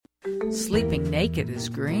Sleeping naked is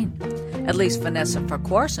green. At least Vanessa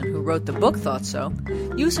Farquharson, who wrote the book, thought so.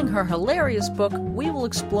 Using her hilarious book, we will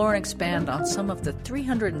explore and expand on some of the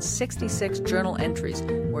 366 journal entries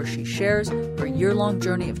where she shares her year-long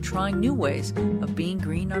journey of trying new ways of being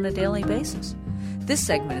green on a daily basis. This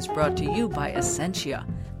segment is brought to you by Essentia,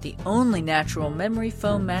 the only natural memory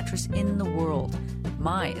foam mattress in the world.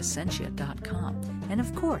 myessentia.com. And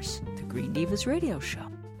of course, the Green Divas radio show.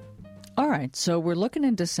 All right, so we're looking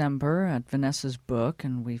in December at Vanessa's book,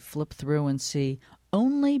 and we flip through and see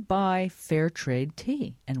only buy fair trade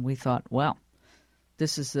tea. And we thought, well,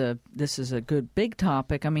 this is a good big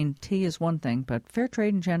topic. I mean, tea is one thing, but fair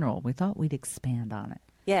trade in general, we thought we'd expand on it.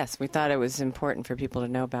 Yes, we thought it was important for people to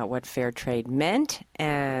know about what fair trade meant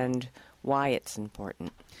and why it's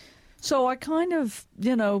important. So I kind of,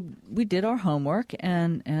 we did our homework,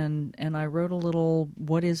 and I wrote a little,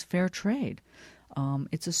 what is fair trade?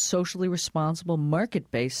 It's a socially responsible,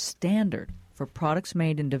 market-based standard for products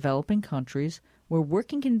made in developing countries where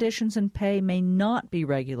working conditions and pay may not be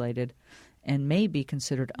regulated and may be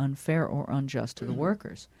considered unfair or unjust to the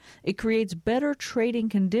workers. It creates better trading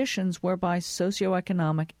conditions whereby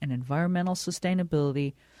socioeconomic and environmental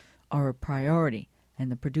sustainability are a priority,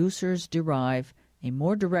 and the producers derive a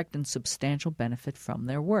more direct and substantial benefit from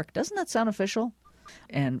their work. Doesn't that sound official?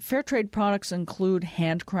 And fair trade products include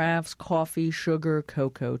handcrafts, coffee, sugar,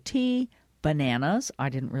 cocoa, tea, bananas. I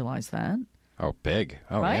didn't realize that. Oh, big.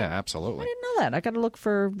 Oh, right? Yeah, absolutely. I didn't know that. I got to look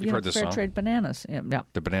for fair trade bananas. Yeah.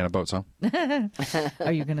 The Banana Boat song?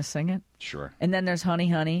 Are you going to sing it? Sure. And then there's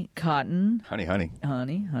honey, cotton. Honey.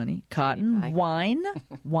 Cotton,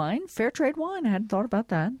 wine, fair trade wine. I hadn't thought about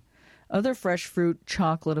that. Other fresh fruit,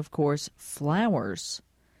 chocolate, of course, flowers,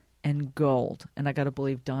 and gold. And I got to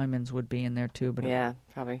believe diamonds would be in there too. But yeah,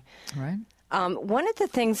 probably. Right. One of the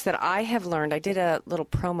things that I have learned, I did a little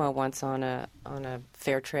promo once on a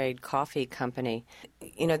fair trade coffee company.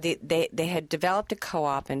 They had developed a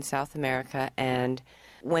co-op in South America, and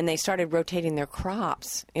when they started rotating their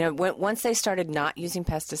crops, once they started not using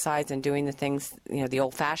pesticides and doing the things, the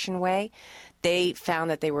old-fashioned way, they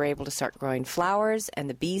found that they were able to start growing flowers, and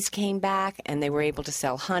the bees came back, and they were able to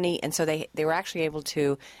sell honey, and so they were actually able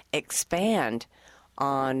to expand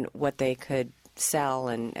on what they could sell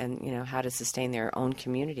and how to sustain their own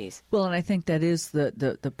communities. Well, and I think that is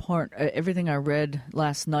the part, everything I read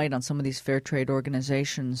last night on some of these fair trade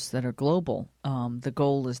organizations that are global, the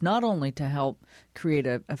goal is not only to help create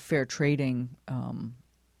a fair trading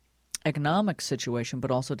economic situation,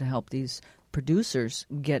 but also to help these producers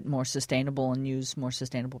get more sustainable and use more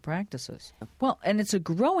sustainable practices. Well, and it's a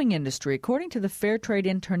growing industry. According to the Fair Trade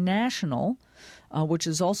International, which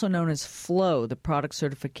is also known as FLOW, the product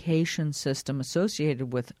certification system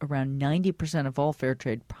associated with around 90% of all fair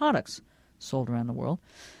trade products sold around the world,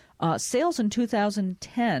 sales in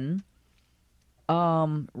 2010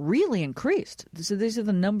 really increased. So these are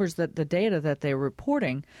the numbers, the data that they're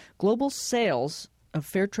reporting. Global sales of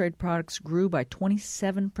fair trade products grew by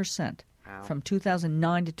 27%. Wow. From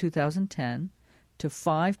 2009 to 2010 to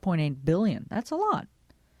 $5.8 billion. That's a lot.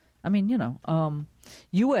 I mean,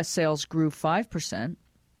 U.S. sales grew 5%,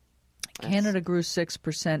 Canada grew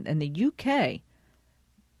 6%, and the UK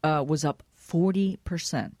was up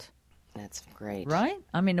 40%. That's great. Right?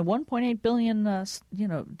 I mean, the $1.8 billion,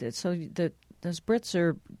 so those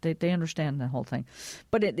Brits they understand the whole thing.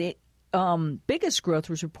 But the biggest growth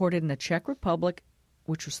was reported in the Czech Republic,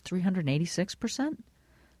 which was 386%.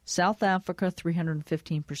 South Africa,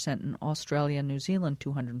 315%, and Australia and New Zealand,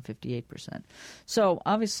 258%. So,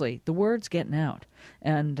 obviously, the word's getting out.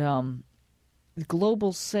 And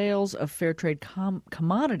global sales of fair trade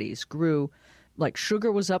commodities grew, like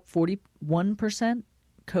sugar was up 41%,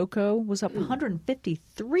 cocoa was up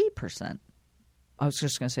 153%. I was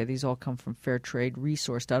just going to say these all come from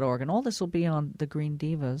fairtraderesource.org, and all this will be on the Green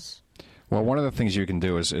Divas. Well, one of the things you can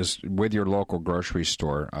do is with your local grocery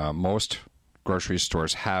store, most grocery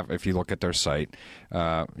stores have, if you look at their site,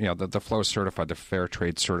 the FLOW certified, the fair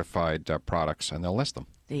trade certified products, and they'll list them.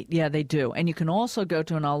 They do. And you can also go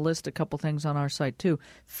to, and I'll list a couple things on our site too,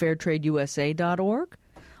 fairtradeusa.org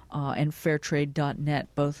and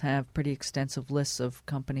fairtrade.net. Both have pretty extensive lists of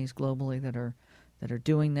companies globally that are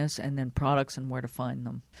doing this, and then products and where to find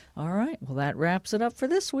them. All right. Well, that wraps it up for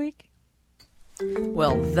this week.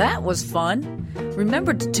 Well, that was fun.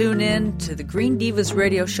 Remember to tune in to the Green Divas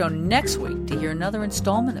radio show next week to hear another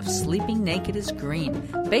installment of Sleeping Naked is Green,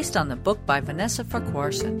 based on the book by Vanessa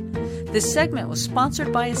Farquharson. This segment was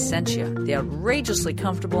sponsored by Essentia, the outrageously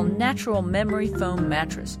comfortable natural memory foam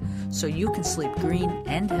mattress, so you can sleep green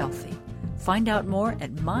and healthy. Find out more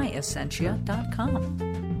at myessentia.com.